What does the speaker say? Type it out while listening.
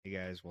Hey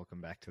guys,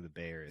 welcome back to the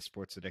Bay Area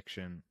Sports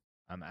Addiction.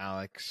 I'm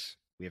Alex.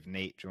 We have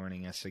Nate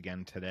joining us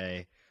again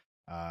today.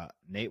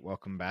 Nate,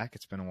 welcome back.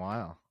 It's been a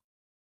while.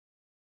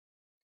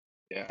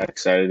 Yeah,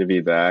 excited to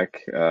be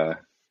back.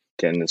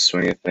 Getting the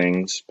swing of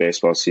things.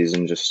 Baseball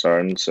season just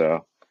starting,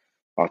 so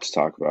a lot to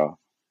talk about.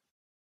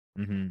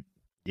 hmm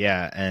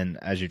Yeah, and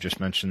as you just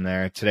mentioned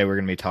there, today we're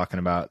going to be talking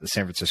about the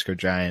San Francisco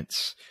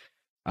Giants.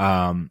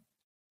 Um,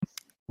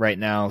 right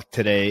now,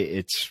 today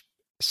it's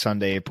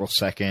Sunday, April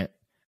 2nd.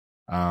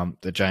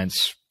 The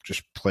Giants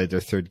just played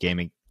their third game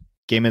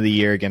of the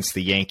year against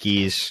the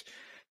Yankees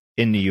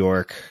in New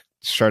York.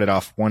 Started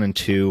off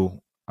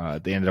 1-2.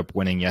 They ended up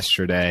winning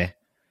yesterday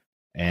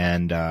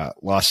and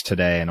lost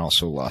today, and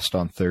also lost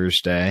on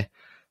Thursday.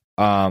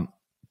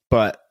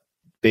 But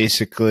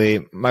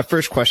basically, my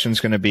first question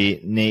is going to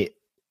be, Nate,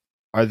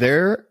 are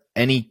there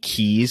any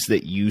keys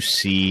that you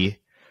see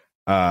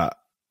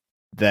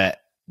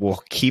that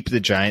will keep the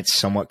Giants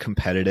somewhat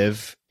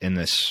competitive in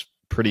this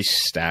pretty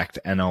stacked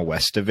NL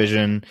West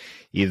division,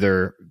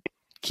 either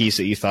keys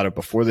that you thought of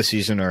before the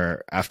season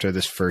or after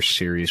this first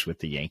series with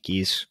the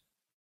Yankees?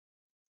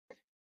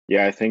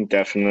 Yeah, I think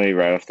definitely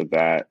right off the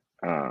bat,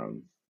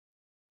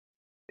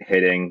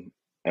 hitting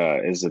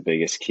is the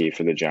biggest key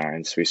for the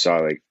Giants. We saw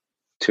like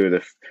two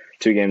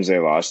games they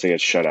lost, they get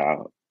shut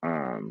out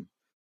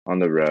on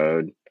the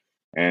road,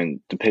 and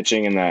the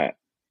pitching in that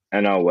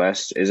NL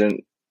West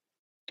isn't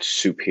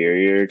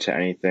superior to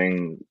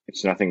anything.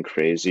 It's nothing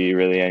crazy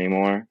really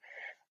anymore.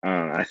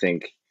 I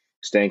think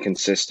staying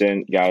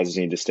consistent, guys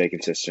need to stay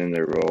consistent in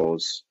their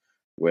roles.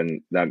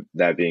 When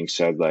that being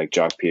said, like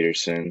Jock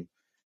Peterson,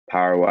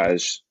 power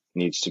wise,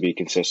 needs to be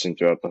consistent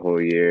throughout the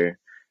whole year.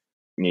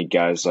 You need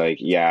guys like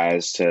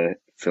Yaz to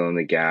fill in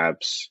the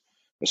gaps,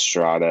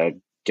 Estrada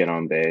get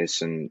on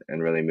base and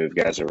really move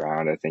guys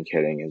around. I think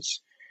hitting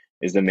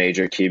is the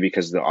major key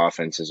because the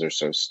offenses are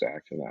so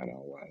stacked in the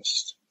NL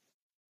West.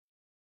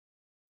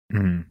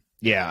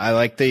 Yeah, I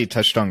like that you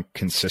touched on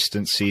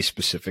consistency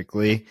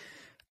specifically.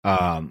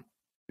 Um,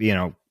 you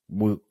know,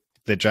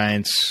 the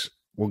Giants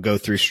will go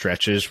through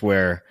stretches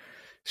where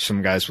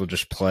some guys will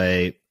just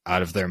play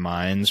out of their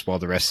minds while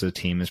the rest of the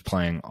team is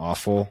playing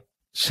awful.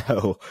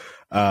 So,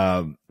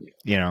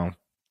 you know,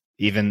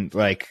 even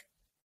like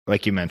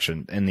you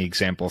mentioned in the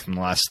example from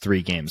the last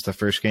three games, the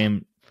first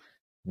game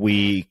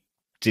we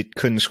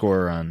couldn't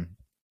score a run,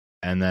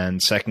 and then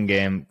second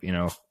game,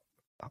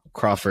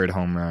 Crawford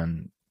home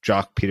run,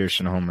 Jock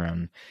Peterson home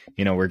run.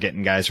 We're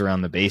getting guys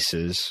around the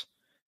bases.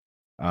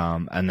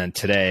 And then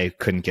today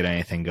couldn't get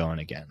anything going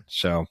again.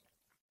 So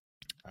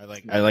I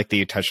like that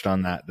you touched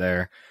on that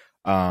there.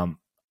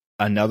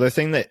 Another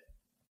thing that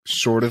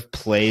sort of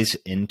plays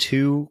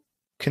into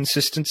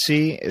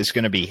consistency is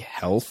going to be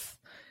health.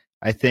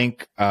 I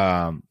think,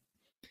 Michael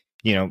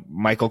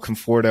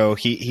Conforto,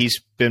 he's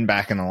been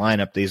back in the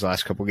lineup these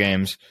last couple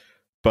games,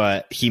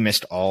 but he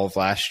missed all of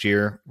last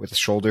year with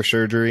shoulder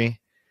surgery.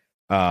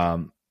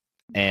 And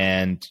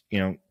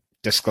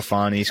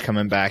DeSclafani's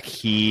coming back.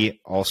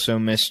 He also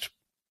missed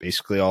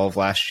basically all of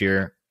last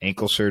year,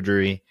 ankle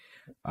surgery.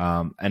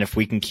 And if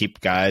we can keep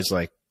guys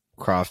like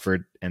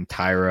Crawford and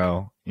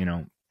Tyro,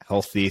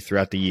 healthy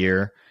throughout the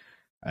year,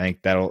 I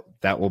think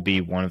that will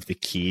be one of the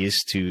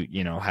keys to,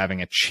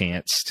 having a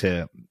chance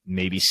to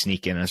maybe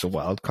sneak in as a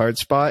wild card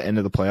spot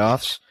into the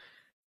playoffs.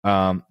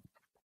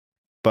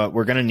 But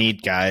we're going to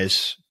need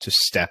guys to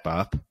step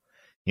up.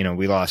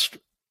 We lost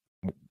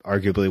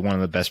arguably one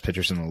of the best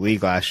pitchers in the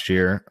league last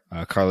year,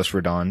 Carlos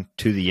Rodon,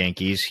 to the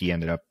Yankees. He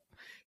ended up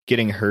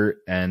getting hurt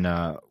and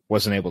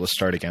wasn't able to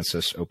start against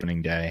us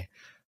opening day.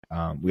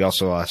 We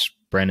also lost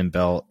Brandon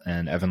Belt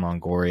and Evan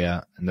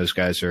Longoria, and those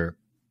guys are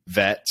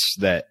vets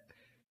that,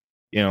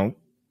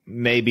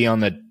 may be on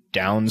the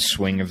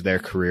downswing of their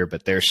career,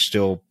 but they're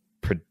still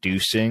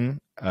producing,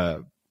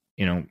 at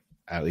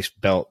least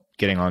Belt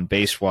getting on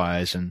base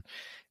wise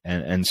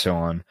and so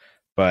on.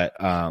 But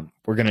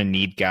we're going to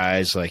need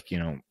guys like,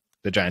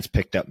 the Giants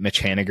picked up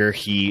Mitch Haniger.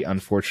 He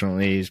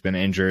unfortunately has been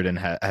injured and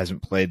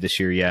hasn't played this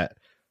year yet.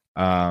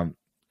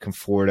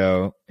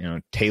 Conforto,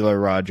 Taylor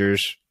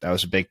Rogers, that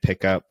was a big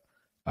pickup,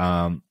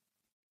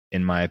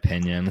 in my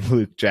opinion.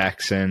 Luke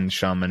Jackson,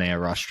 Sean Manaea,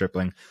 Ross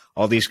Stripling,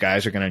 all these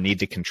guys are going to need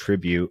to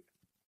contribute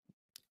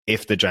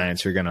if the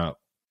Giants are going to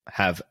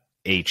have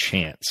a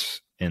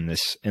chance in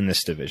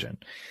this division.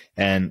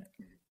 And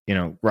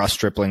Ross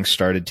Stripling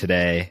started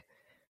today,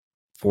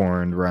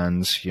 4 earned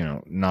runs,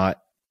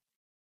 not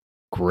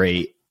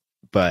great,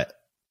 but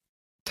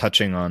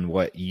touching on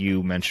what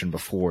you mentioned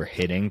before,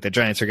 hitting, the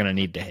Giants are going to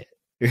need to hit.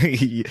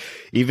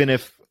 Even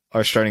if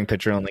our starting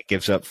pitcher only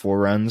gives up 4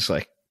 runs,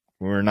 like,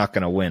 we're not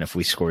going to win if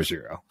we score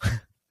 0.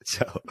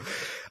 So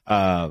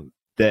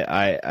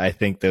I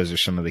think those are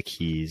some of the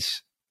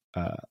keys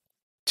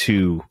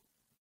to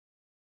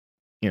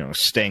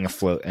staying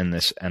afloat in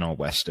this NL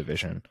West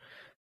division.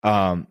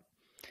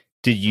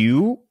 Did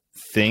you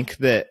think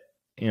that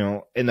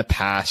in the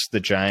past the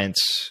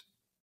Giants,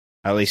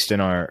 at least in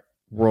our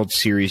World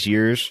Series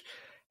years,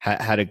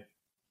 had a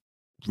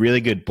really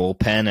good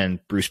bullpen,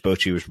 and Bruce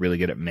Bochy was really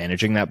good at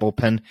managing that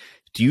bullpen?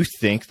 Do you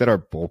think that our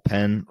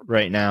bullpen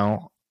right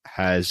now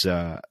has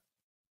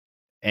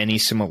any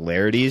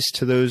similarities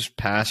to those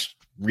past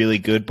really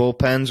good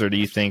bullpens, or do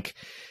you think,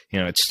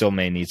 it still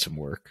may need some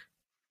work?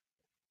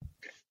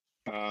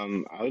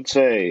 I would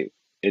say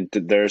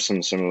there are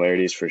some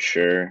similarities for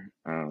sure.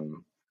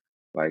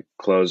 Like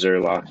closer,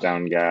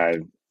 lockdown guy,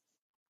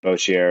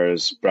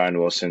 Bocchieros, Brian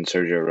Wilson,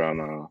 Sergio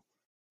Romo,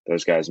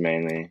 those guys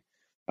mainly.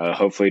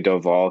 Hopefully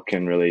Doval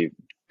can really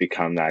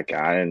become that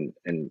guy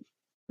and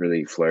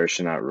really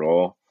flourish in that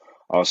role.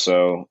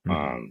 Also,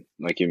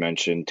 like you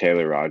mentioned,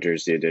 Taylor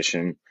Rogers, the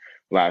addition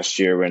last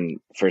year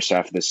when first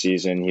half of the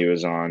season he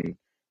was on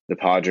the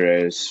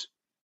Padres,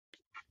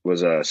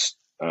 was a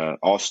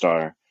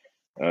all-star.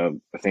 I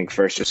think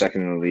first or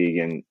second in the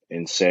league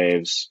in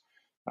saves.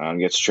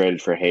 Gets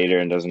traded for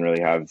Hader and doesn't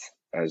really have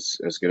as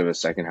good of a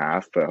second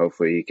half, but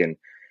hopefully he can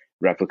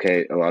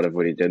replicate a lot of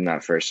what he did in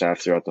that first half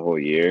throughout the whole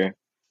year.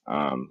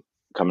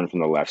 Coming from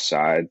the left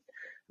side,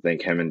 I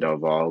think him and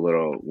Doval,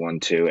 little 1,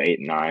 2, 8,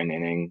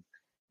 9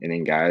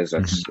 inning guys.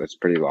 That's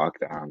pretty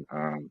locked down.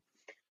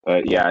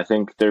 But yeah, I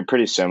think they're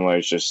pretty similar.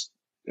 It's just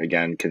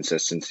again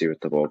consistency with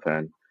the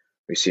bullpen.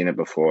 We've seen it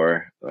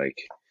before. Like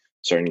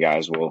certain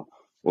guys will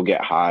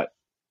get hot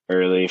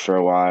early for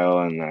a while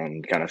and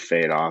then kind of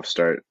fade off,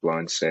 start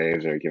blowing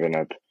saves or giving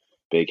up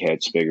big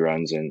hits, big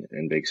runs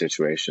in big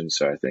situations.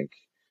 So I think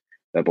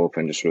that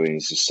bullpen just really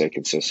needs to stay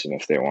consistent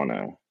if they want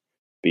to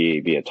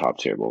be a top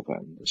tier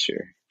bullpen this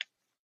year.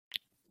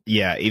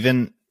 Yeah,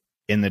 even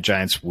in the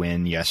Giants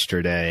win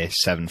yesterday,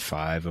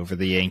 7-5 over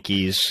the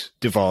Yankees,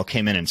 Duvall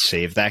came in and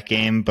saved that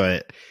game,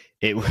 but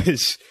it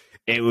was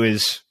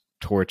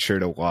torture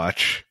to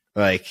watch.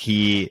 Like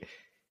he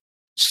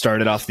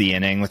started off the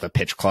inning with a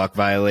pitch clock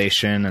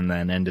violation and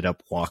then ended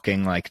up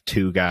walking like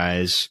two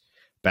guys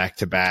back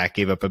to back,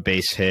 gave up a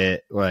base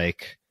hit,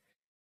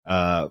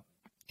 ended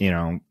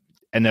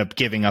up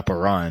giving up a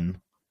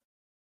run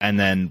and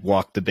then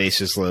walked the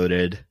bases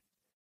loaded.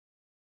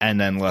 And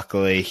then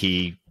luckily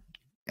he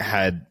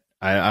had,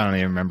 I don't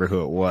even remember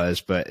who it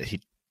was, but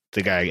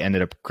the guy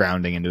ended up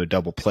grounding into a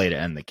double play to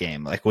end the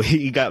game. Like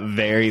he got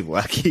very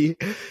lucky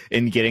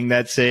in getting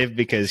that save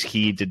because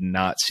he did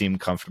not seem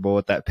comfortable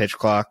with that pitch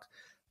clock.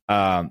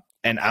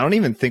 And I don't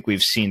even think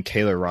we've seen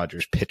Taylor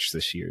Rogers pitch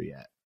this year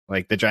yet.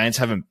 Like the Giants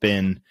haven't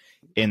been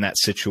in that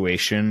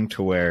situation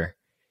to where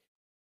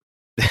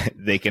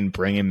they can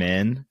bring him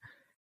in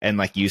and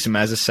like use him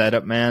as a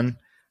setup man.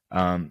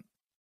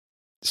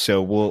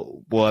 So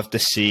we'll have to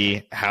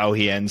see how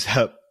he ends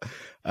up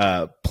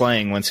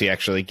playing once he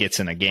actually gets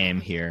in a game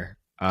here.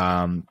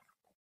 But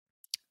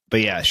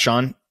yeah,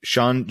 Sean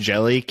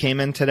Jelly came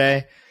in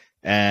today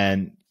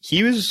and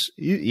he was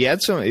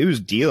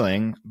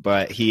dealing,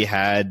 but he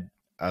had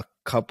a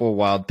couple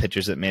wild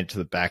pitches that made it to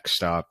the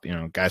backstop.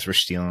 Guys were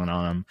stealing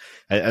on him.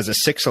 As a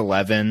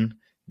 6'11"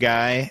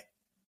 guy,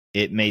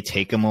 it may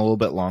take him a little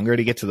bit longer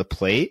to get to the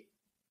plate,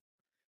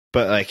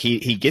 but like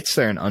he gets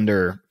there in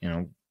under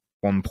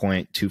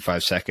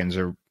 1.25 seconds,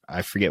 or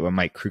I forget what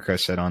Mike Krukow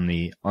said on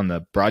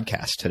the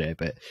broadcast today,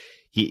 but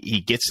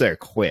he gets there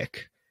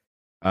quick.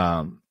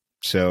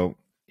 So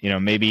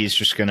maybe he's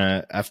just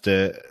gonna have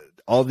to.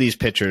 All these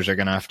pitchers are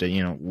gonna have to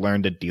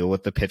learn to deal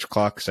with the pitch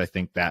clock, because I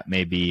think that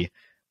may be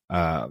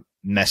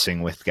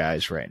messing with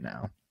guys right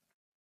now.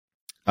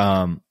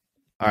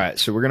 All right,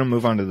 so we're gonna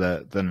move on to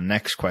the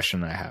next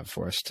question that I have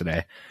for us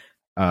today.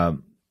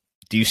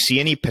 Do you see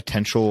any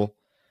potential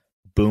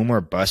boom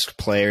or bust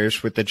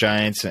players with the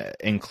Giants,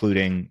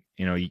 including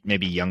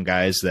maybe young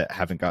guys that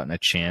haven't gotten a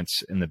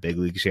chance in the big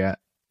leagues yet?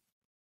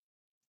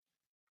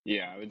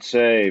 Yeah, I would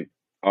say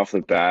off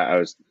the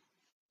bat,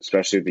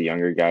 especially with the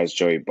younger guys,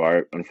 Joey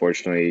Bart,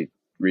 unfortunately,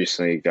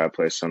 recently got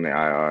placed on the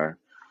IR,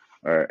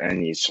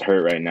 and he's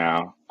hurt right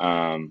now.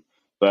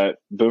 But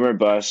boomer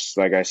bust,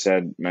 like I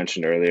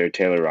mentioned earlier,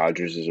 Taylor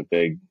Rogers is a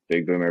big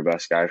boomer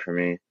bust guy for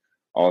me.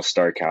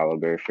 All-star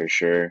caliber for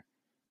sure.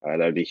 That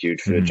would be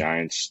huge for the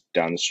Giants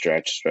down the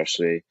stretch,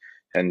 especially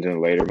heading to the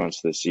later months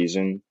of the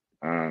season.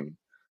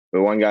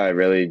 But one guy I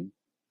really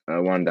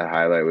wanted to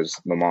highlight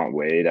was Lamont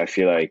Wade. I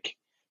feel like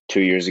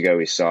 2 years ago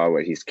we saw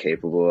what he's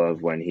capable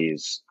of when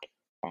he's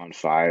on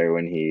fire,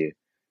 when he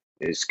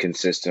is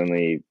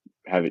consistently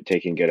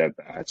taking good at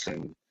bats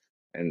and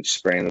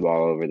spraying the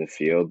ball over the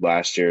field.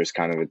 Last year is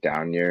kind of a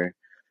down year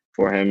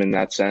for him in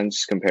that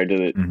sense compared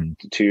to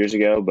 2 years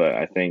ago, but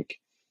I think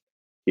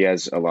he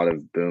has a lot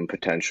of boom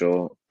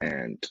potential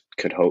and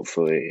could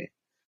hopefully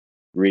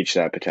reach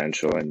that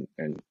potential and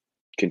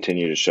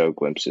continue to show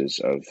glimpses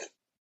of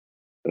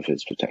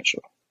his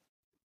potential.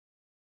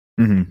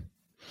 Mm-hmm.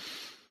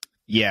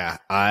 Yeah,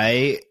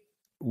 I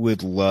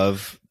would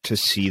love to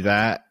see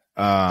that.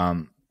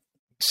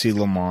 See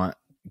Lamont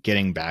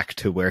getting back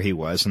to where he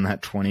was in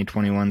that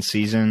 2021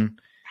 season.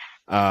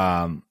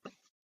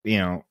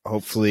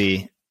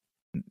 Hopefully,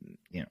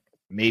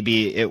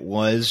 maybe it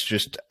was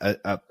just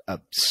a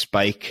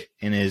spike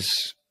in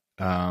his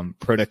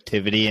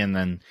productivity, and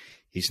then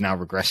he's now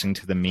regressing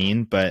to the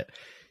mean. But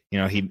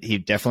he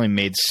definitely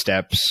made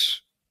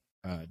steps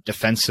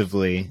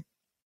defensively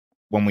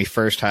when we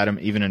first had him.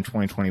 Even in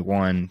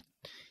 2021,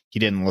 he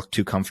didn't look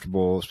too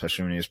comfortable,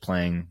 especially when he was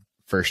playing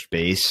first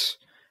base.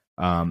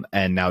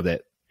 And now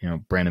that,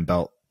 Brandon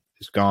Belt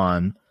is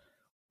gone,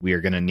 we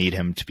are going to need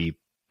him to be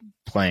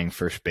playing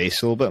first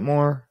base a little bit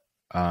more.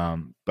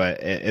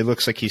 But it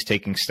looks like he's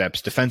taking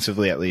steps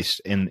defensively, at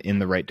least in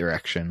the right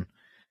direction.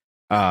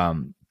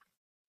 Some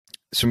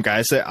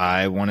guys that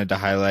I wanted to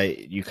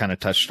highlight, you kind of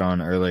touched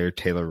on earlier,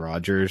 Taylor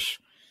Rogers.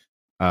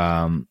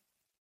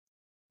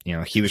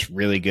 He was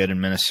really good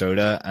in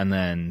Minnesota, and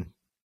then,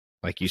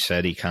 like you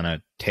said, he kind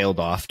of tailed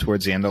off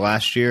towards the end of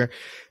last year.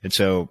 And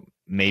so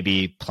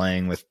maybe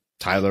playing with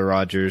Tyler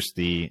Rogers,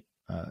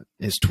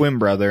 his twin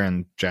brother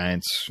and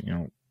Giants,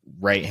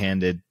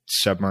 right-handed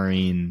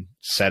submarine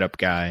setup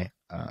guy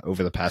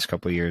over the past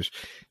couple of years,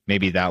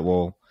 maybe that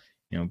will,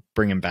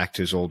 bring him back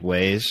to his old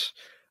ways.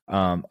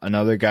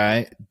 Another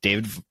guy,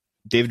 David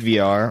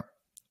VR,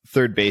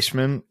 third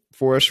baseman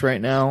for us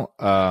right now.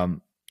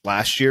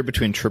 Last year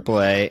between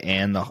AAA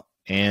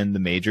and the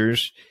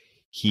majors,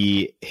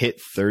 he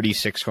hit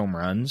 36 home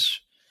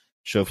runs.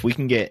 So if we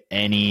can get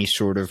any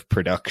sort of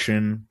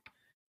production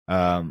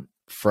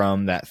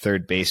from that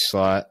third base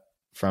slot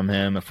from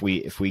him, if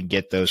we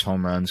get those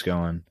home runs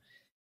going,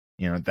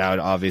 that would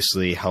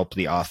obviously help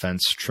the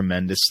offense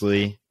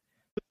tremendously.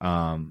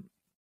 And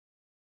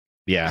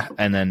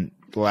then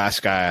the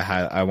last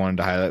guy I wanted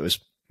to highlight was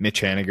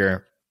Mitch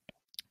Haniger.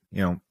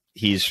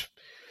 He's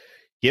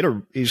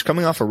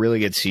coming off a really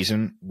good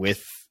season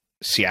with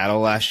Seattle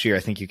last year. I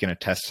think you can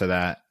attest to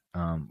that,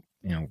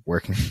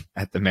 working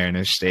at the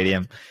Mariners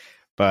Stadium.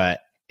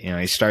 But,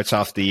 he starts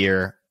off the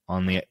year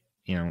on the,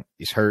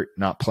 he's hurt,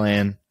 not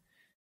playing.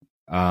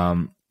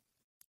 I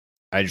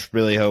just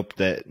really hope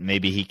that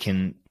maybe he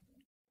can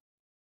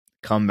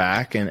come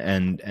back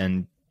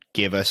and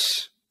give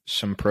us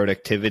some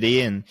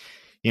productivity. And,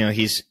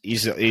 he's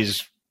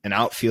an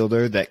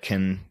outfielder that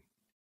can,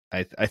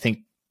 I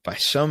think, by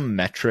some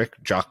metric,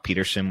 Jock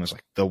Peterson was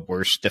like the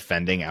worst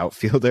defending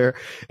outfielder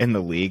in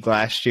the league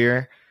last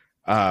year,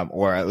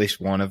 or at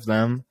least one of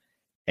them.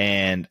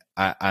 And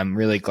I'm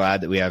really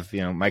glad that we have,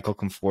 Michael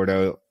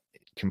Conforto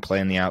can play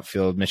in the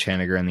outfield, Mitch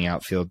Haniger in the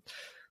outfield.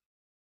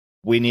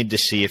 We need to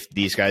see if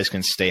these guys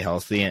can stay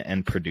healthy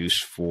and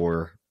produce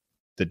for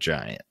the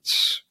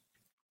Giants.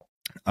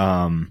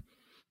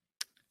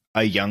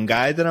 A young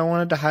guy that I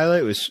wanted to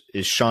highlight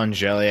is Sean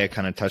Jelly. I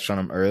kind of touched on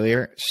him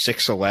earlier.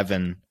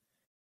 6'11"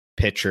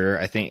 pitcher.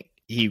 I think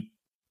he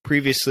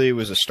previously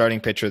was a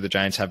starting pitcher. The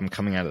Giants have him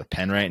coming out of the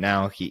pen right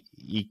now.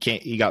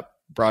 He got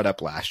brought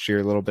up last year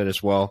a little bit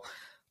as well.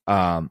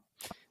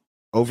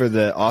 Over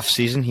the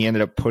offseason, he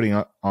ended up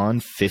putting on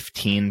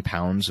 15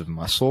 pounds of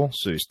muscle.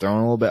 So he's throwing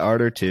a little bit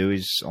harder too.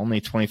 He's only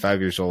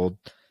 25 years old.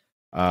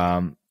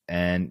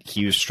 And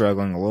he was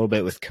struggling a little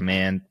bit with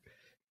command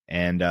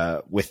and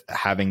with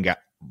having got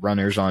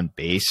runners on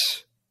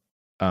base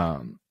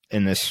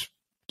in this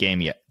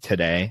game yet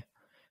today.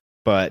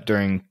 But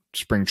during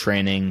spring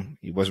training,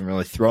 he wasn't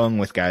really throwing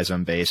with guys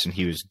on base, and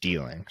he was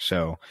dealing.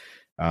 So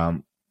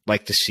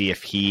like to see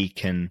if he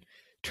can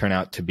turn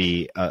out to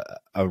be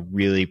a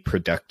really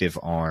productive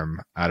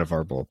arm out of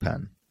our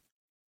bullpen.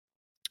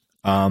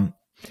 And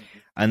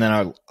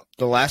then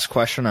the last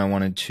question I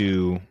wanted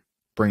to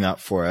bring up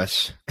for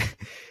us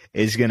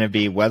is going to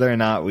be whether or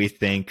not we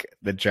think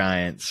the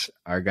Giants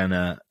are going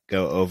to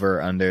go over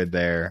under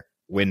their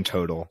win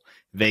total.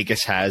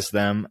 Vegas has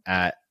them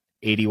at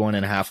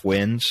 81.5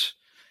 wins.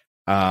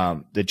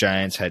 The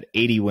Giants had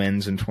 80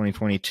 wins in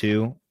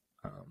 2022.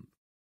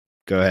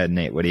 Go ahead,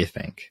 Nate. What do you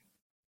think?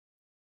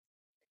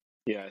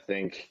 Yeah, I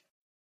think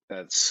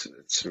it's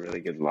a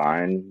really good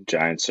line.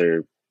 Giants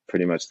are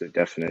pretty much the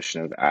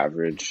definition of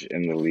average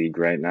in the league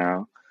right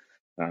now.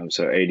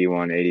 So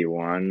 81.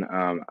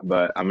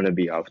 But I'm going to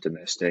be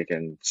optimistic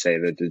and say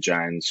that the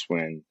Giants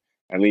win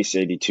at least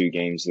 82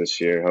 games this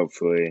year,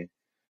 hopefully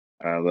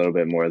a little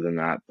bit more than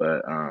that.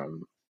 But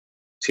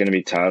it's going to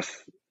be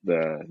tough.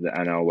 The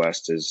NL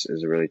West is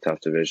a really tough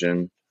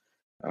division.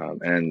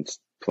 And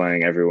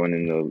playing everyone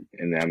in the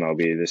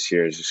MLB this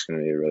year is just going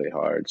to be really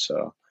hard.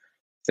 So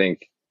I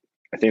think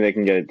they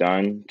can get it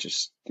done.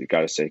 Just you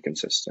got to stay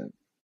consistent.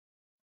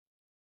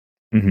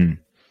 Mm-hmm.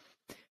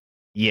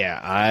 Yeah,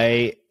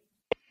 I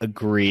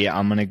agree.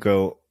 I'm going to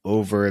go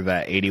over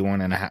that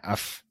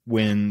 81.5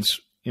 wins.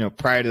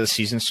 Prior to the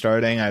season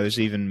starting, I was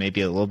even maybe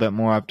a little bit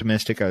more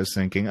optimistic. I was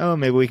thinking,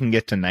 maybe we can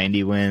get to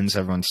 90 wins.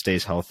 Everyone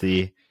stays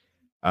healthy,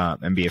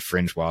 and be a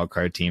fringe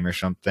wildcard team or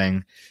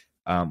something.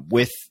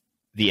 With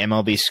the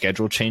MLB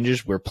schedule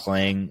changes, we're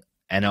playing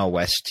NL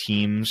West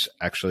teams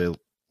actually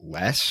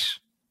less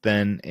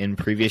than in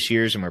previous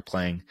years, and we're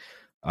playing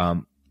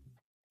all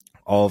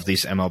of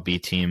these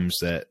MLB teams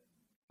that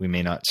we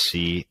may not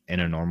see in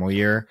a normal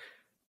year.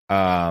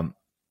 But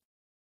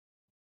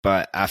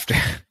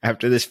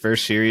after this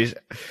first series,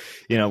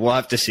 we'll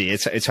have to see.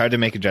 It's hard to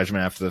make a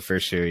judgment after the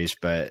first series,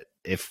 but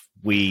if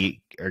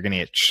we are going to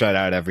get shut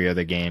out every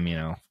other game,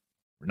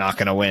 we're not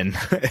going to win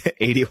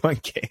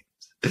 81 games.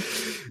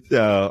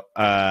 So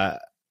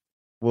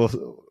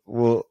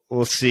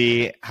we'll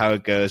see how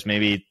it goes.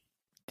 Maybe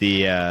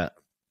the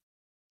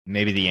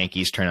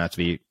Yankees turn out to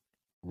be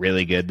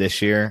really good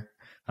this year.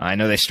 I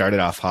know they started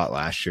off hot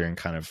last year and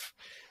kind of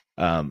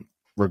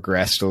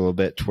regressed a little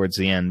bit towards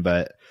the end,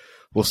 but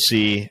we'll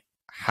see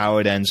how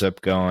it ends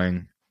up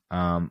going.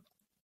 I'm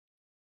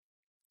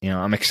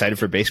excited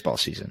for baseball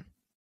season.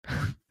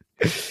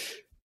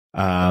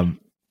 All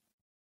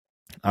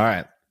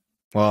right.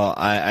 Well,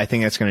 I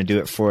think that's going to do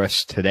it for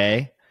us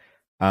today.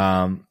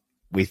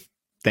 We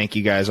thank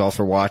you guys all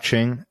for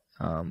watching.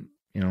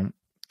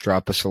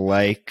 Drop us a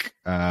like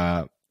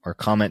or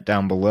comment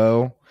down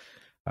below.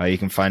 You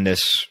can find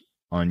us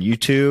on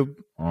YouTube,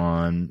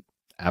 on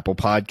Apple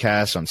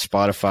Podcasts, on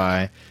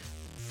Spotify,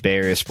 Bay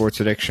Area Sports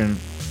Addiction.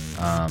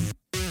 All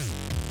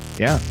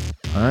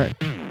right.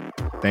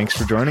 Thanks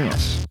for joining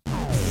us.